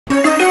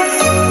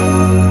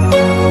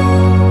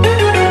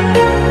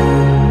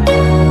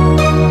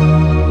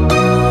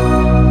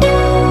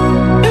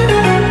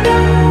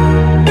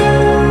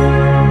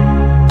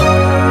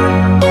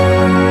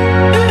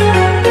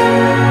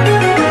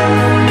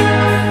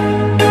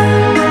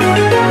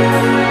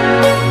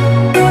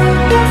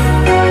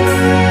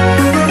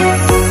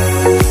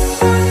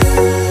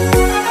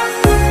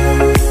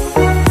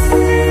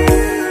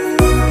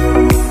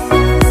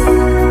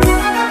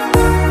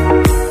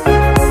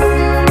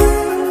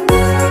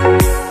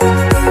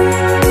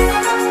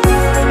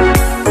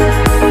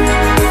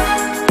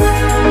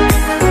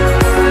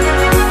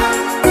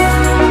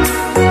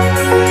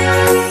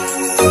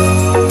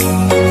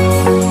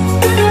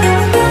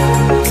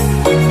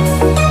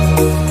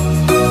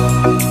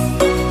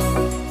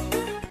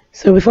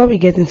So before we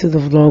get into the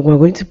vlog, we're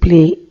going to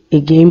play a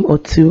game or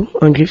two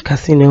on Drift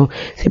Casino.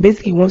 So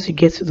basically, once you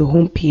get to the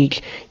home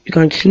page, you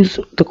can choose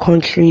the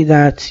country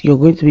that you're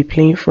going to be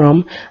playing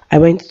from. I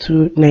went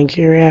to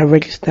Nigeria,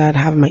 registered,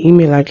 have my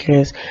email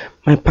address,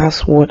 my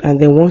password, and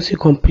then once you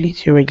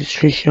complete your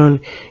registration,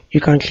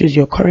 you can choose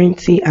your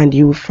currency, and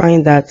you will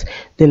find that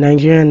the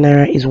Nigerian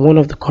Naira is one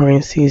of the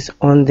currencies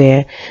on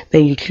there.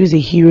 Then you choose a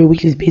hero,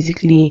 which is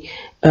basically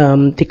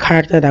the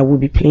character that will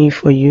be playing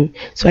for you.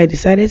 So I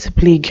decided to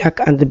play Jack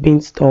and the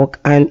Beanstalk,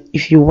 and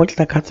if you watched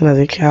that cartoon as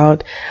a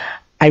child,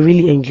 I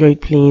really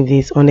enjoyed playing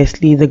this.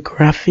 Honestly, the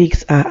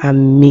graphics are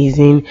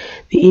amazing.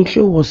 The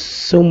intro was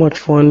so much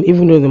fun,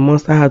 even though the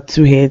monster had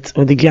 2 heads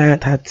or the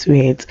giant had 2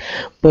 heads,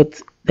 but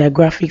their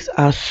graphics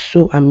are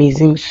so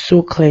amazing,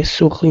 so clear,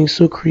 so clean,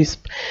 so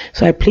crisp.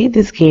 So I played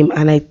this game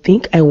and I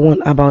think I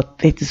won about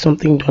 $30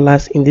 something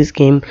in this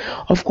game.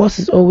 Of course,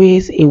 it's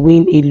always a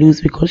win, a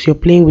lose, because you're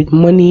playing with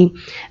money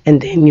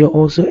and then you're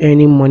also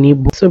earning money.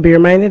 So be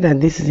reminded that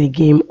this is a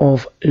game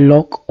of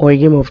luck or a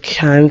game of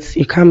chance.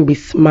 You can't be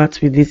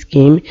smart with this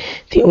game.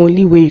 The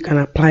only way you can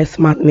apply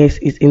smartness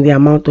is in the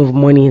amount of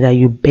money that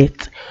you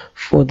bet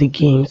for the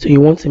game. So you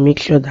want to make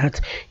sure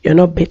that you're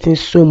not betting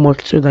so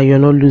much so that you're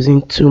not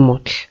losing too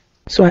much.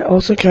 So I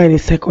also tried a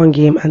second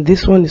game, and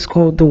this one is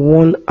called the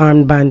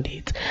One-Armed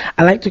Bandit.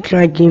 I like to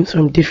try games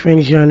from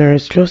different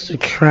genres just to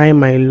try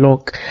my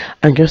luck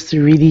and just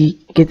to really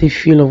get a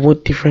feel of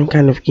what different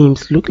kind of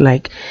games look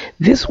like.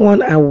 This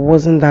one I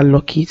wasn't that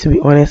lucky, to be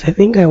honest. I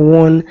think I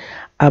won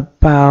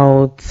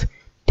about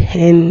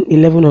 $10,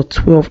 $11 or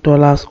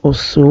 $12 or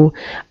so,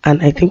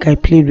 and I think I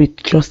played with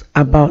just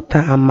about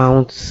that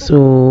amount.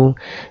 So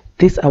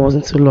this I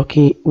wasn't so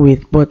lucky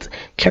with, but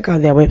check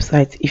out their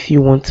website if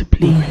you want to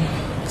play.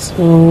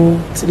 So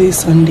today's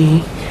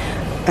Sunday,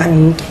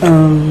 and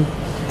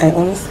I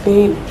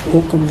honestly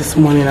woke up this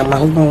morning and my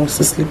husband was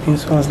still sleeping,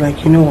 so I was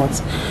like, you know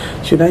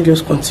what, should I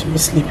just continue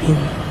sleeping?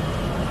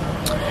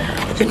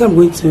 I think I'm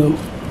going to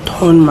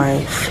turn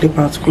my flip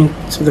out screen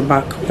to the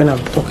back when I'm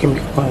talking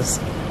because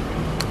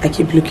I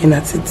keep looking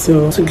at it.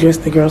 So to dress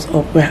the girls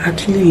up, we're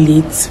actually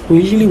late. We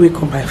usually wake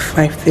up by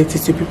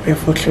 5:30 to prepare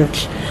for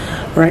church.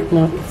 Right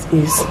now it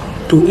is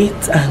to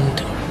 8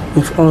 and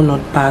we've all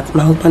not bad.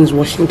 My husband is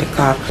washing the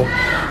car.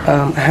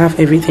 I have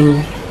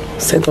everything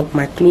set up,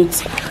 my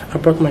clothes. I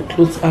brought my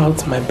clothes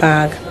out, my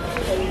bag,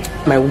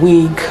 my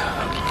wig,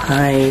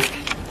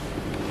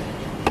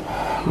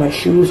 my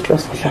shoes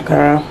just for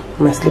shakara,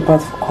 my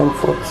slippers for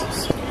comfort.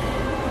 So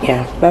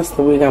yeah, that's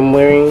the wig I'm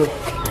wearing.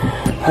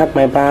 I have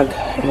my bag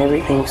and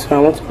everything, so I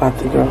want to pat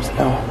the girls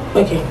now.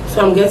 Okay,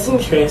 so I'm getting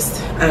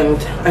dressed and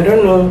I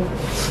don't know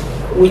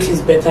which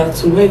is better,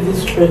 to wear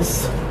this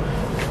dress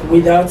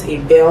without a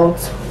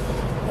belt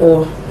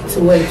or to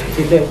wear it with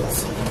a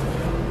belt.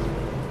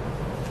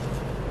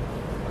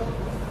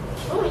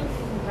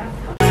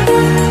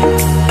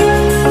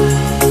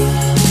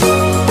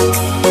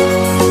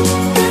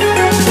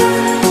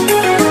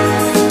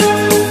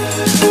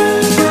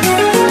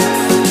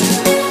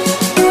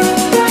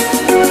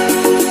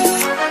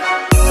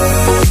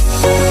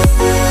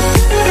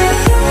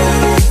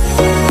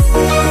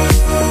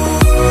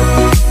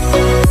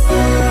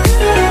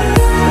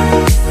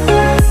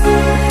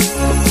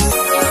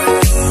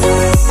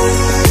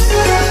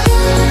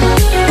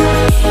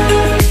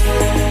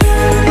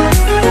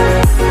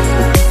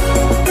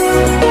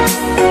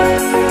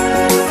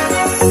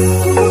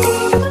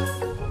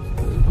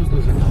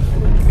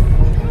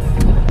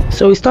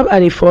 So we stopped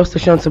at a fuel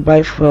station to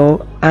buy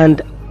fuel,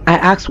 and I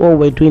asked what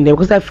we're doing there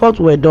because I thought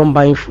we were done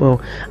buying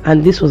fuel,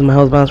 and this was my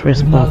husband's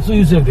response. So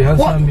you said the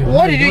answer me.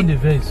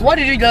 What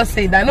did you just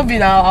say? That not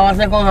be our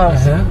second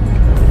house.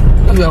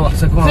 Not be our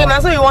second house. So now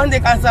so you want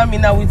to answer me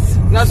now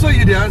with. Now so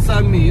you they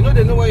answer me. You know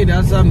they know why you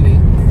answer me.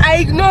 I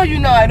ignore you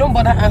now. I don't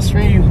bother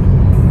answering you.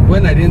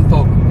 When I didn't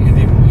talk, you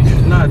did.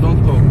 Now I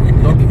don't talk.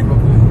 Not the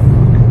problem.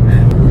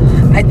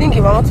 I think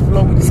if I want to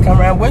vlog with this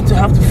camera, I'm going to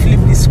have to flip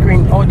the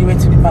screen all the way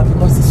to the back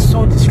because it's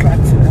so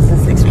distracting.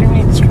 It's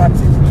extremely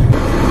distracting.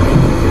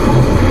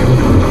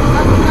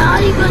 Now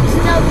are you going to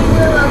tell me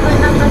where we're going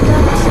to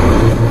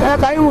have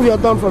a Can you move your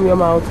thumb from your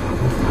mouth?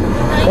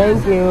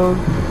 Thank you.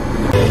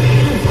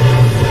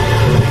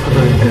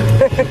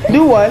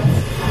 Do what?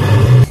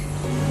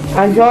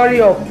 And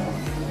hurry up.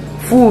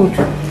 Food.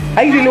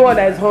 Are you the only one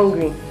that is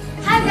hungry?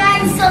 Hi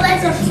guys, so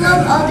let's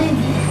vlog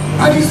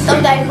all the stuff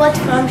that I got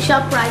from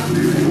ShopRite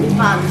in the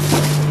bag.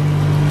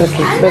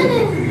 Okay,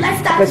 Let's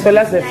start.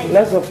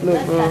 Let's upload.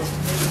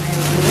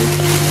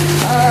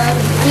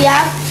 We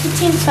have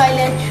kitchen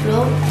toilet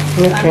roll.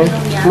 Okay.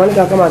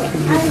 Monica, come on.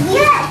 We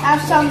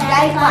have some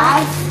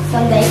diapers.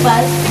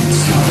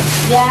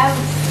 We have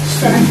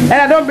some. And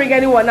I don't bring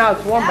anyone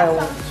out one by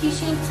one. Some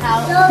kitchen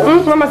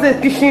towels. Mama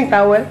says kitchen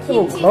towel.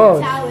 Oh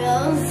God.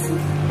 Towels.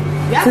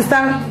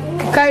 Sister,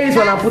 carry this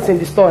one and put in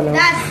the store now.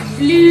 That's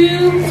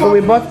blue. So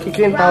we bought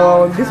kitchen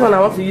towel. This one I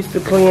want to use to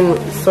clean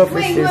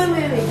surfaces.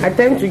 Wait. I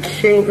tend to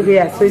change. Okay,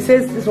 yeah. So it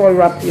says this one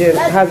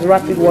has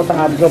rapid water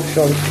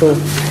absorption. So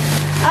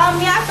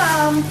We have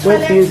some Where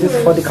to use this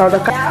for the counter?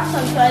 I have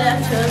some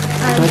toilet rolls.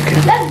 Okay.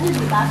 Let's do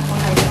the back one.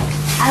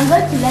 I'm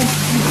going to let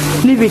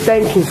you. Leave it,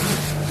 thank you.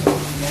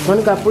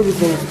 Monica put it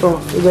in the store.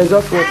 There's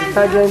just what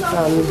detergent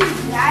and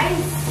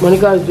Guys.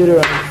 Monica is doing it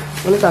right.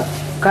 Monica,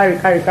 carry.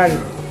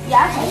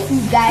 Yeah,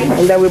 guys.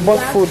 And then we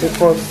bought food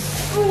because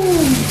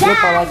no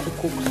power to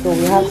cook. So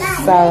we have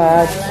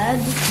salad.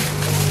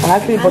 I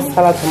actually bought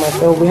salad for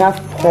myself. We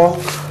have pork.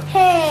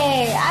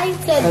 Hey, I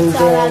said And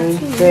salad then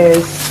too.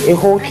 there's a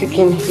whole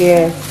chicken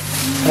here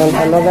and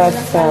another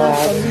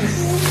salad.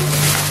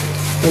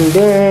 And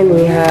then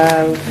we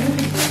have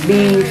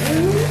beef.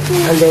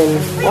 And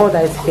then all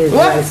that is here is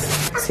rice.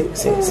 See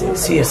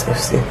yourself,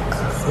 see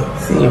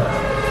you.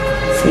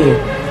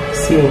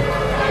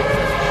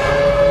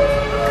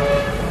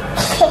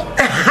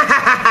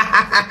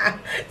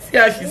 See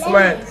how she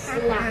smiles.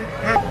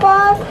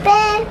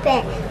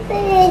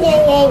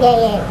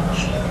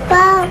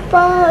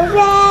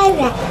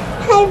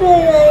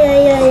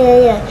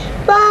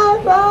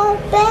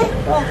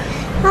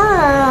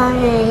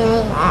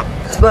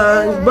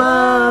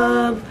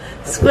 SpongeBob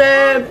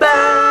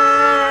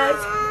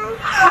SquarePants.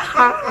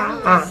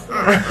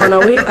 On our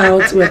way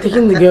out, we are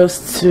taking the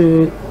girls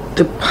to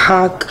the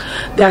park.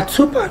 There are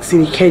two parks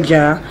in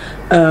Ikeja,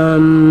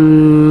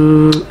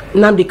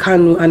 Nnamdi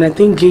Kanu and I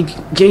think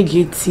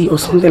JGT or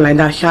something like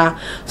that.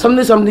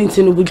 Something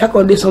Tinubu,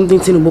 Jakode something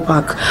Tinubu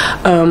Park.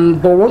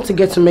 But we want to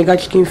get to Mega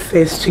Chicken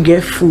first to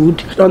get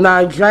food. On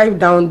our drive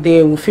down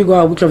there, we'll figure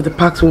out which of the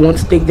parks we want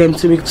to take them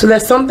to. So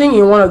there's something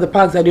in one of the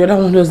parks that the other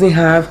one doesn't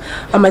have.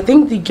 I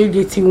think the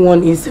JGT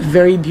one is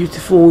very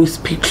beautiful, it's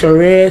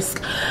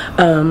picturesque.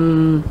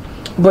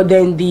 But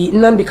then the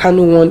Nnamdi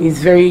Kanu one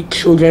is very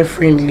children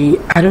friendly.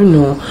 I don't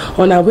know.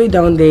 On our way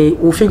down there,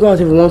 we'll figure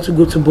out if we want to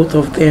go to both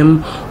of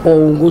them or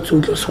we'll go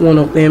to just one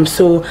of them.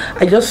 So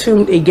I just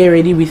filmed a get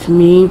ready with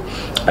me,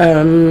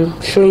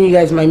 showing you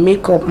guys my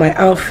makeup, my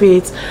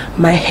outfit,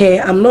 my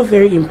hair. I'm not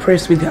very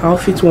impressed with the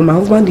outfit. Well, my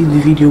husband did the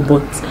video,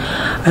 but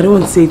I don't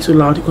want to say it too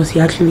loud because he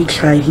actually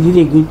tried. He did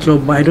a good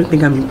job, but I don't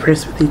think I'm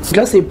impressed with it.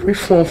 Just a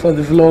brief one for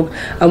the vlog.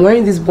 I'm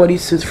wearing this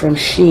bodysuit from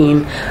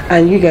Shein,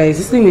 and you guys,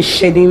 this thing is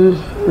shedding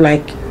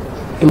like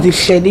the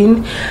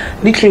shedding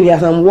literally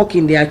as I'm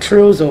walking. There are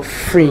trails of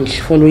fringe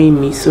following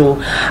me, so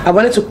I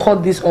wanted to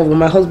cut this off, but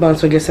my husband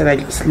suggested I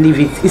just leave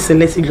it. He said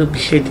let it just be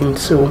shedding,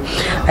 so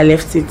I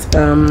left it.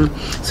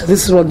 So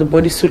this is what the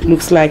bodysuit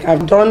looks like.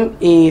 I've done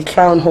a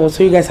try on haul,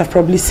 so you guys have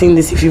probably seen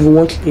this if you've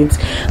watched it.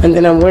 And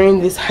then I'm wearing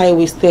this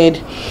high-waisted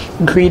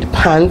grid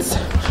pants,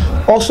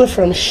 also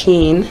from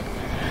Shein.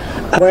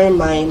 I'm wearing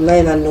my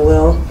 9 and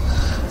Noel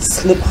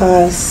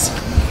slippers.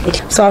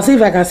 So I'll see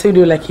if I can still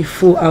do like a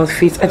full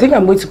outfit. I think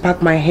I'm going to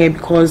pack my hair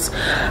because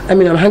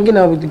I'm hanging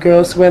out with the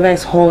girls, weather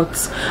is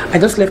hot. I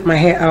just left my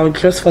hair out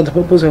just for the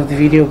purpose of the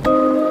video.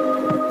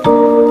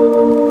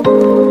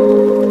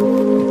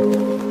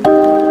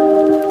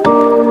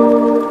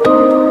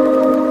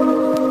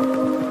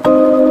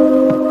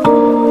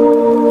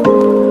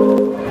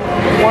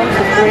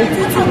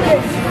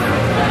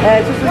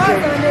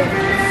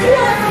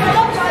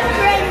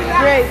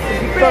 Grace,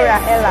 Victoria,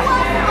 Ella.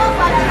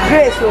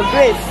 Grace, oh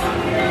Grace.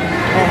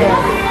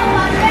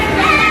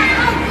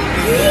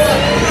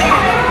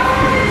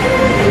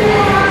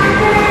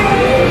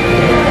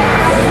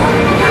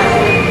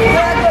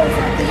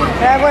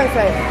 Go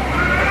inside.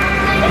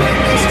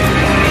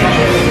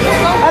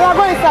 Ella,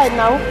 go inside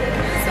now.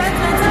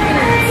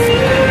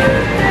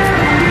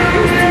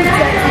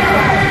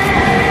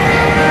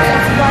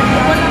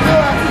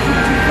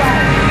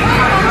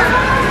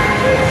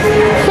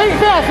 Say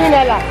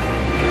Ella.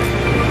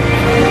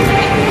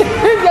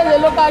 This is the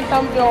local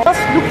champion.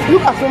 Just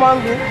look at human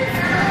being.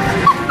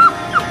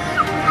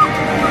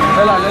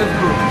 Ella, let's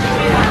go.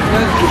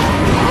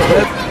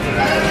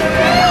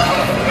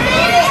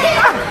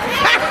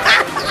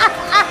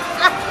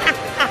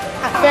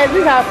 This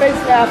is our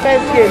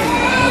first game.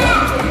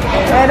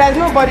 There's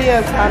nobody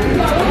else.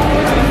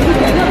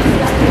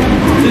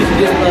 This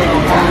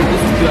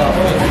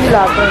is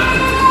our first.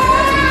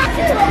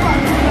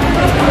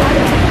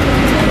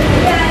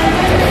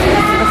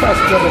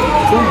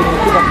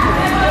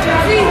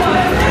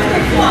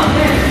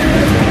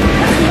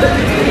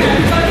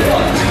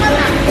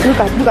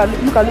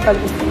 Look at.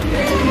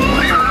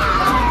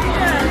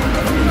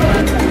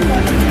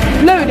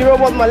 Play with the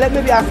robot man. Let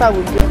maybe after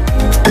we do.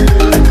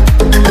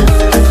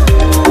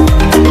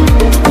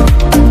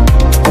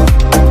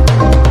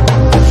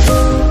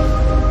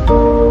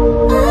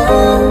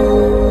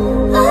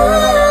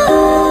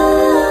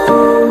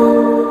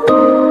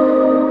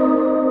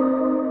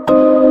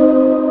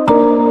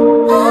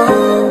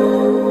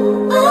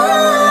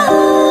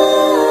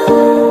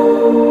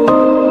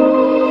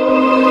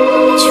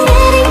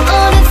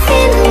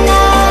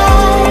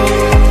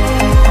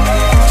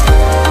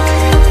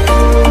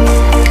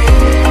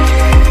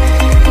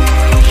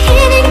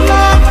 Hitting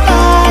my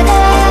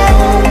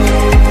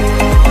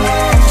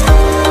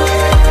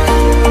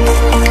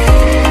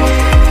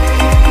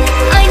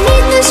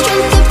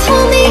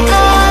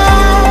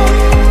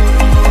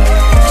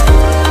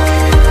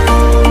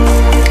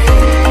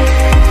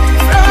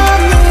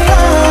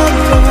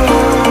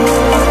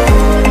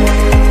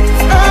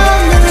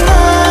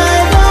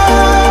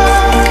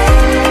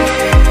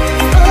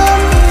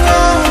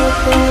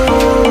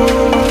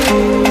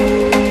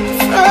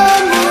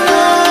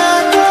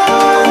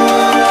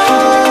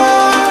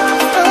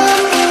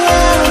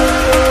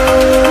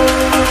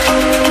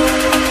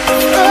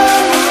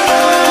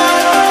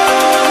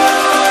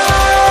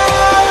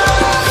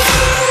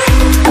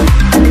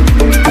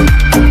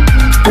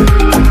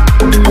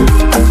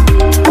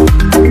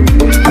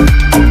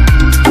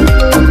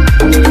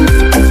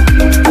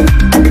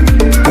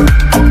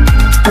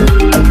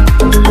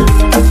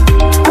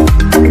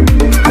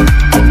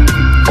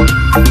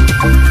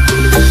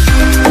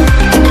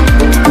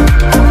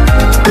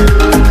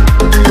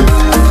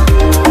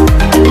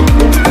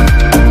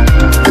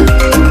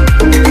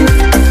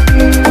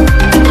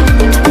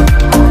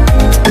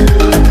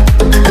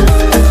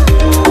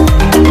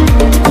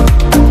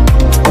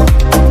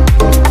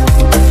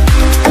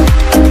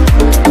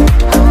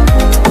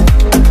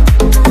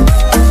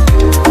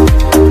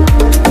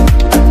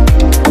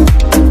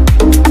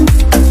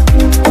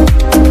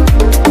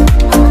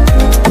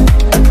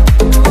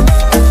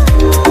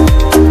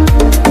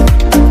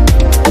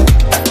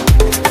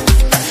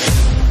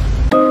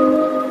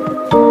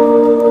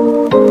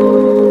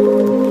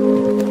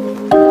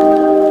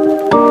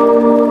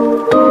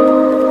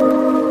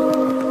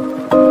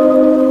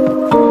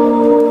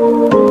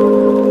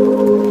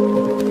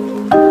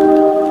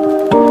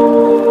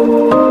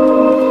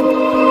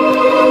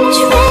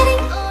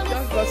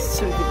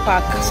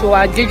to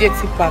our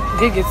JJT park.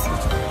 JJT.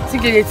 See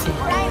JJT.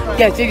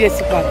 Yeah, JJT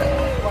park.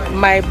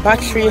 My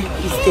battery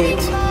is dead.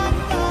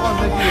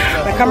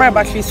 My camera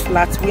battery is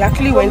flat. We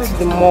actually went to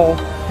the mall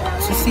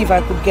to see if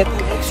I could get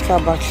an extra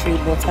battery,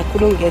 but I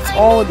couldn't get.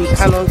 All the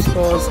Canon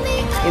stores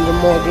in the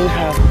mall didn't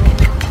have.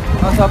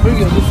 As I bring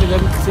your little,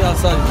 let me see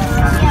outside.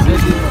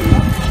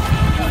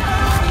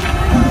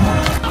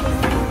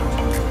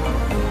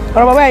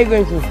 Where are you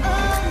going to?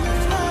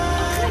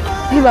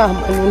 Leave her.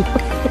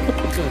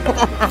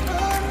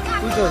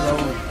 Which one is that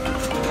one?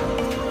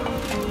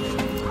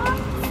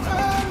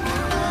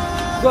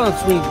 Go and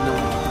swing now.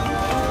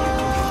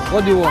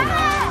 What do you want?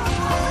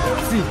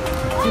 See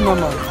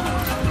mama.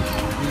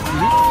 You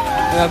see?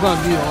 Yeah, go and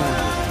do your own.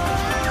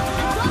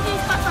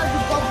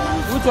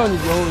 Which one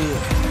is your own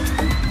here?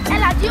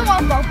 Ella, do you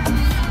want bubble?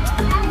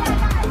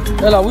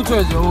 Ella, which one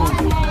is your own?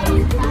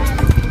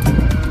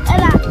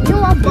 Ella, do you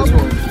want This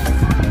bubble?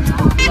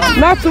 one.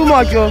 Not too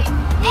much, yo.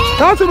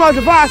 Not too much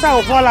before Asa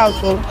will fall out,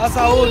 so. As I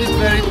hold it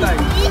very tight.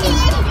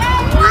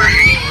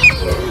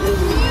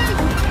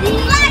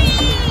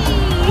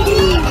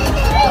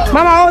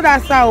 Mama, hold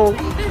Asa. Oh.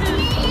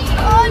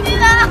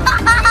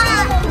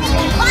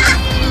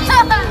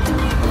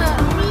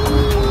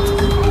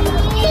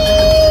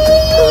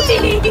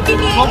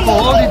 Papa,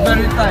 hold it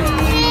very tight.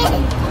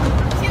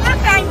 She's not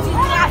trying to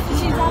laugh.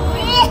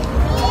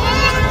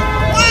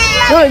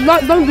 No,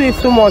 don't do it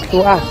too much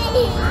to her.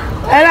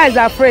 Ella is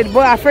afraid,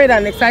 but afraid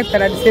and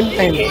excited at the same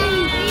time.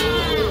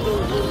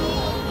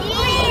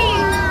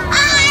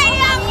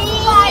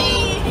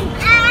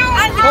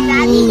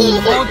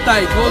 Hold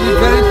tight, hold it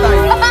very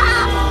tight.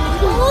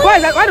 Why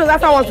is that? Why does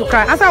Asa want to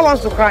cry? Asa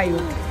wants to cry, you.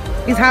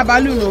 It's her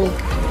balloon, oh.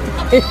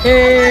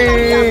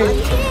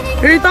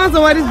 Return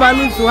somebody's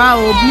balloon to her,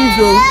 oh, please,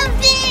 oh.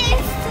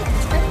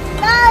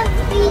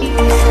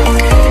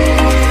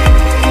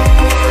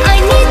 I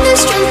need the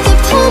strength to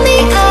pull me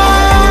out.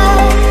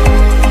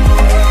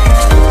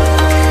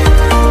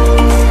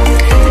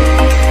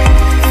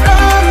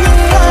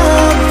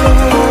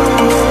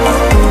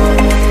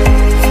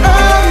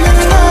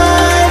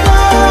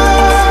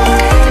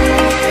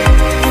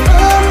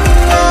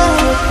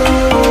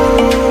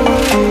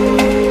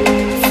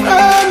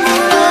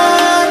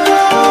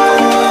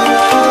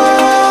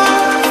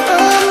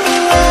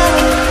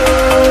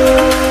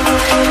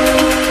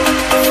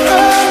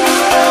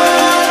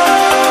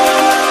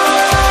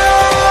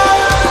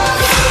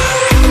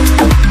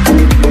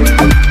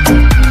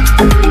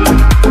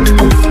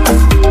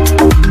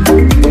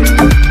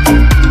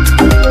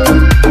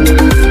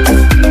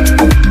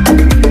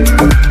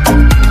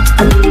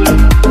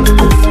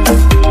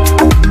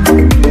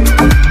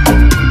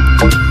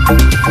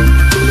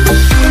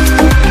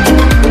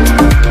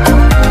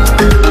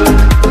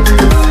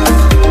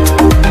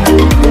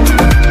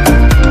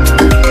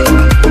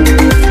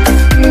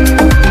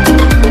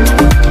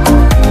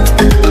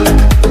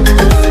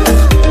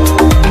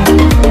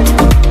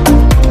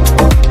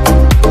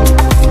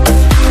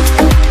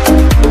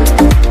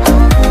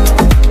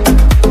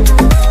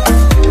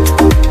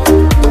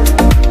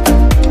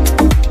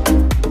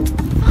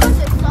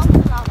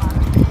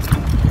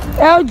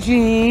 LG.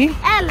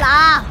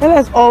 Ella.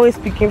 Ella's always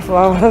picking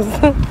flowers.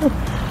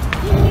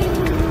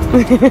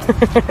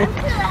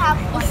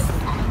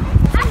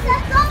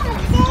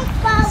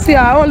 See,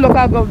 our own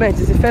local government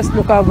is the first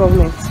local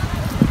government.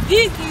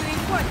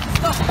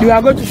 You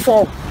are going to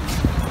fall.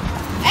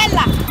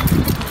 Ella.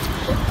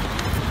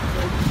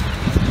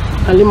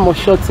 A little more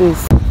short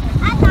things.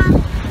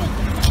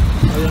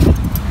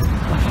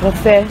 Not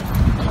fair.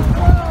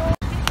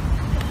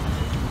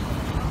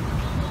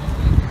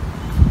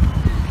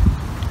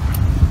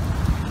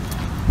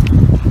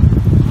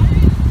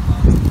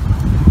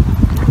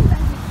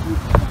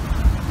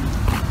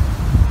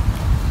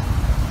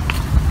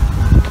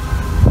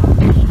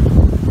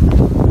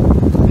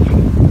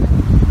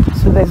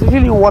 There's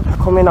really water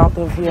coming out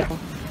of here.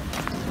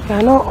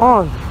 They're not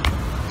on.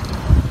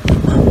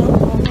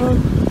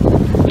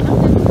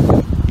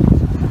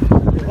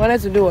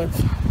 Wanted to do what?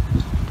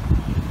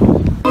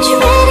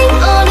 Treading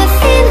on a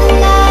thin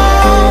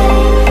line.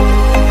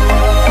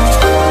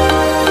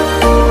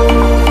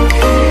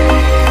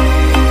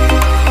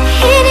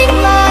 Hitting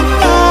rock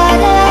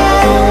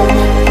bottom.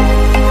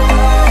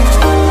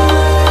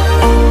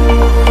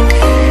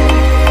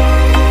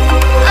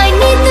 I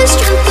need the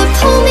strength to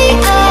pull me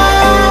out.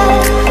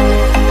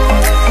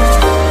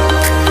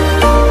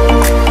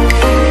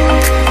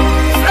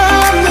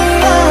 From the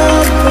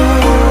rubble.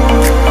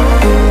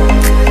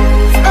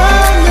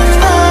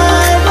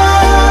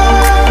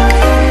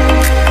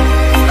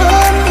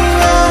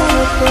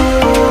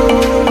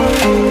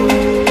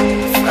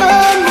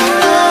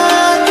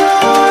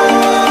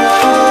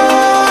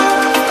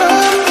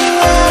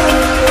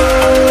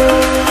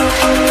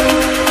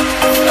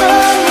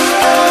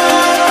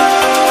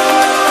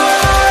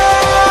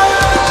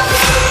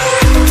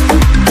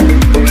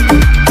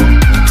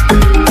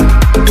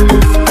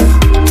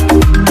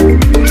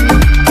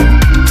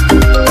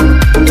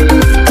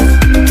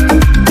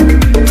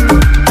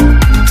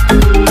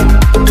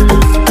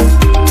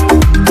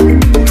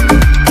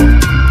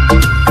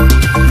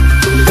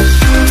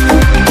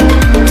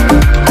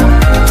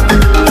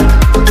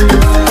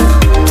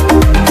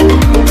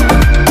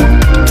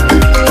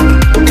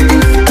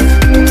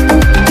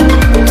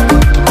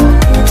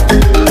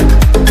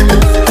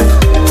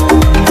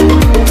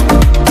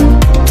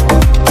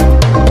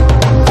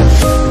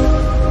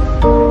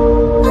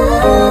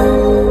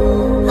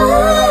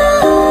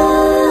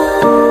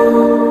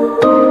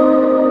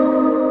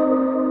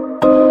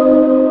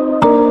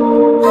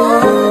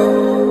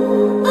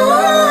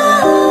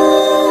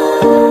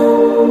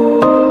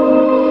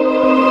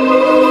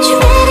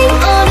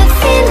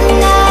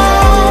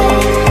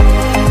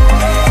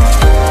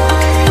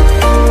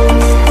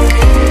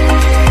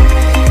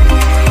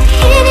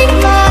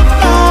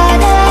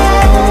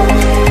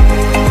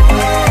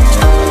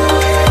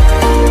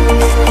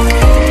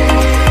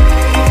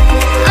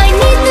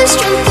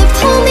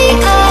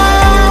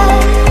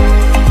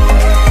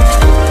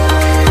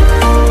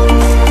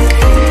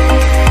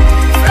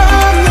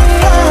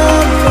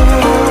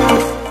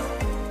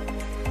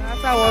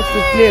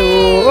 to play.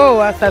 Oh,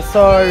 Asa,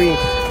 sorry.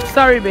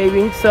 Sorry,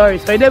 baby. Sorry.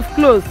 They've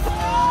closed.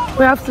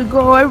 We have to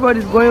go.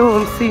 Everybody's going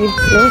home. See,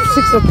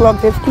 6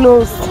 o'clock. They've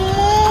closed.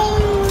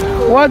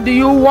 What do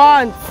you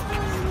want?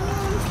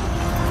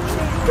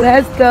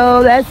 Let's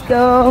go. Let's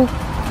go.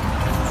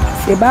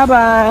 Say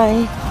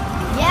bye-bye.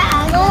 Yeah,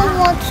 I don't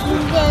want to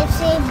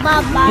say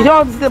bye-bye. You don't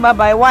want to say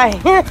bye-bye? Why?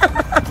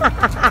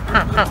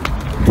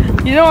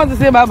 You don't want to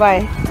say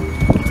bye-bye?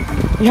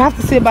 You have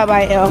to say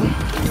bye-bye, El.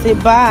 Say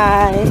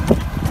bye.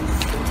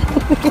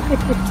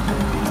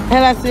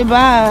 Ella, say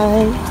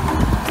bye.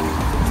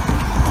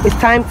 It's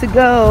time to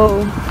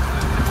go.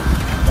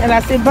 And I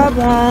say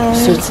bye-bye.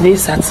 So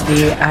today's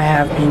Saturday. I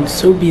have been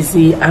so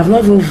busy. I've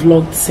not even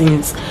vlogged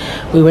since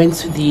we went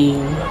to the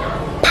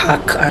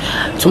park.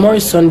 Tomorrow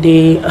is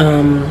Sunday.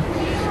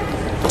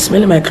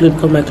 Smelling my clothes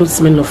because my clothes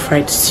smell of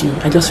fried stew.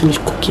 I just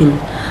finished cooking.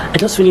 I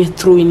just finished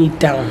throwing it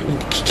down in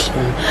the kitchen,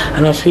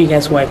 and I'll show you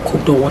guys what I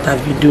cooked or what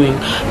I've been doing.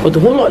 But the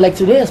whole lot, like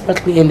today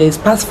especially, and it's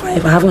past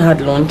 5. I haven't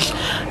had lunch.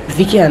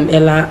 Vicky and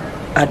Ella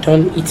are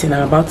done eating.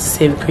 I'm about to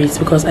serve grace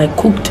because I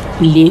cooked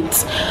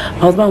late. My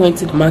husband went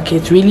to the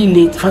market really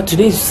late. In fact,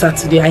 today is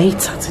Saturday. I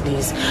hate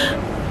Saturdays.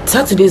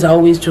 Saturdays are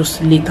always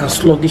just late and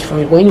sluggish for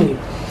me. But anyway,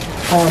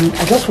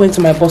 I just went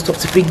to my bus stop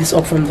to pick this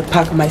up from the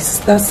park. My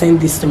sister sent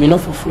this to me,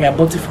 not for free. I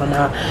bought it from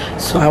her,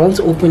 so I want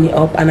to open it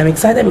up, and I'm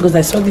excited because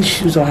I saw these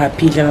shoes on her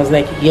page and I was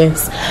like,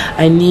 yes,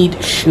 I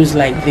need shoes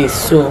like this.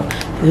 So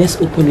let's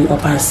open it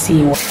up and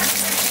see what.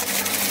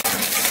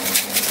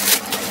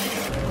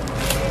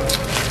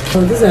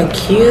 Oh, these are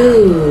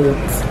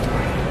cute.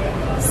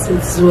 So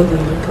this is what they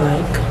look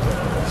like.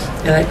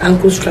 They're like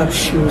ankle strap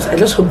shoes. I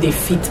just hope they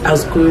fit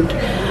as good.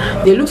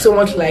 They look so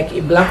much like a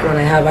black one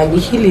I have, and the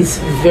heel is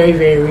very,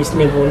 very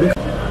reasonable. Look.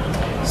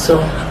 So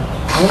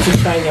I want to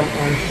try them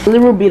on. A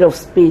little bit of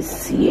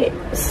space here.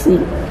 See,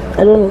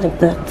 I don't like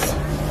that.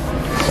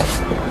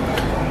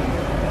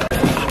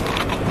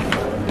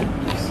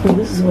 So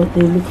this is what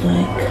they look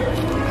like.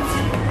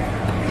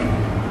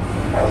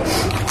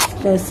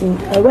 Let's see.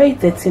 I wear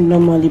 13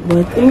 normally,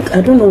 but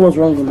I don't know what's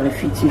wrong with my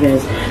feet, you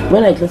guys.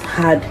 When I just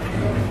had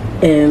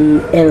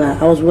Ella,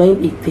 I was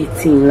wearing a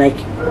 13, like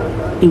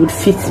it would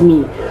fit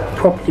me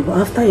properly, but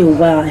after a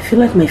while I feel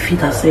like my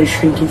feet are started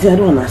shrinking. See, I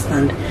don't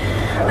understand.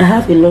 I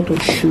have a lot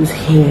of shoes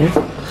here.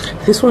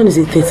 This one is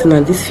a 13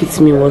 and this fits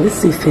me well.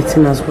 This is a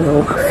 13 as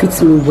well. It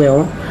fits me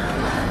well.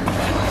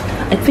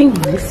 I think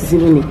this is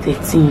even a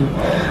 13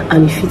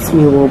 and it fits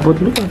me well,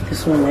 but look at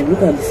this one. Like,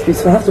 look at this space.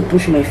 So I have to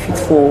push my feet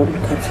forward.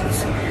 Look at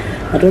it.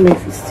 I don't know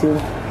if it's still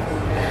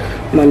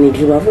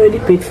manageable. I've already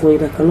paid for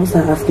it. I cannot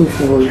start asking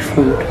for a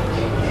refund.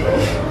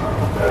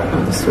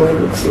 And this one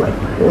looks like,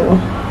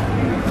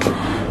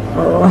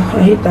 oh,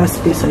 I hate that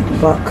space at the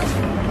back.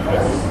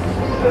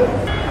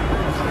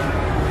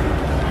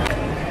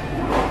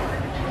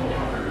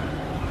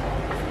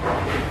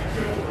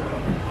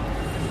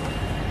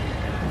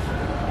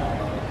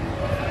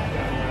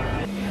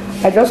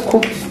 I just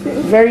cooked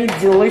very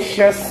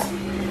delicious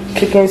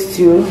chicken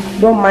stew.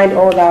 Don't mind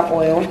all that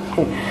oil.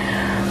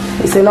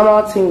 It's a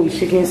normal thing with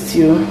chicken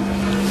stew.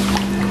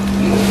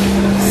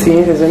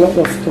 See, there's a lot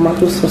of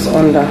tomato sauce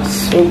on that.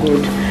 So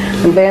good.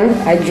 And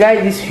then I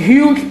dried this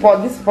huge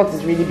pot. This pot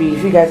is really big.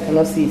 If you guys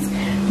cannot see it,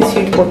 this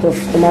huge pot of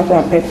tomato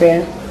and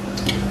pepper,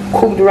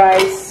 cooked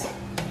rice.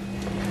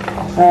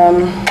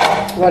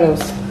 What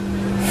else?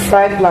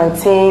 Fried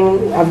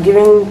plantain. I've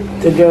given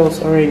the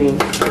girls already.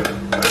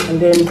 And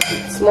then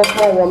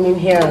small warming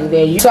here and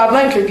there. So I've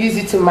now introduced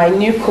you to my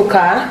new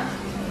cooker.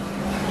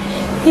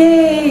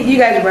 Yay! You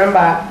guys remember,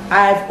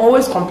 I've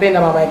always complained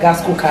about my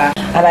gas cooker,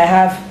 and I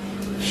have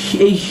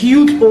a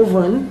huge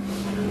oven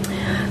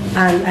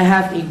and I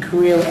have a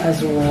grill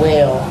as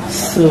well.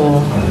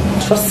 So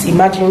just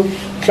imagine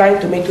frying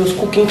tomatoes,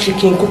 cooking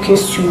chicken, cooking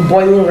stew,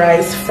 boiling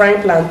rice,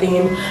 frying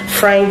plantain,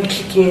 frying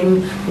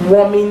chicken,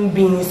 warming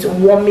beans,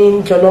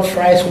 warming jollof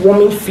rice,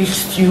 warming fish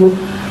stew.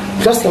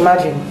 Just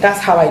imagine, that's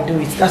how I do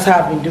it. That's how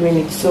I've been doing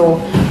it. So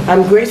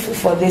I'm grateful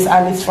for this,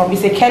 and it's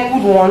a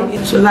Kenwood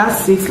one. So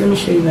that's it. Let me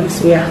show you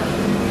guys. Yeah.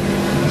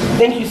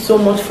 Thank you so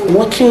much for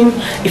watching.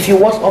 If you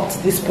watched up to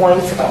this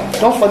point,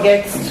 don't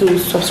forget to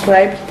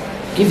subscribe,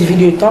 give the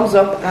video a thumbs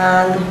up,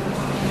 and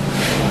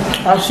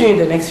I'll see you in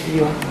the next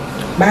video.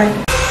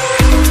 Bye.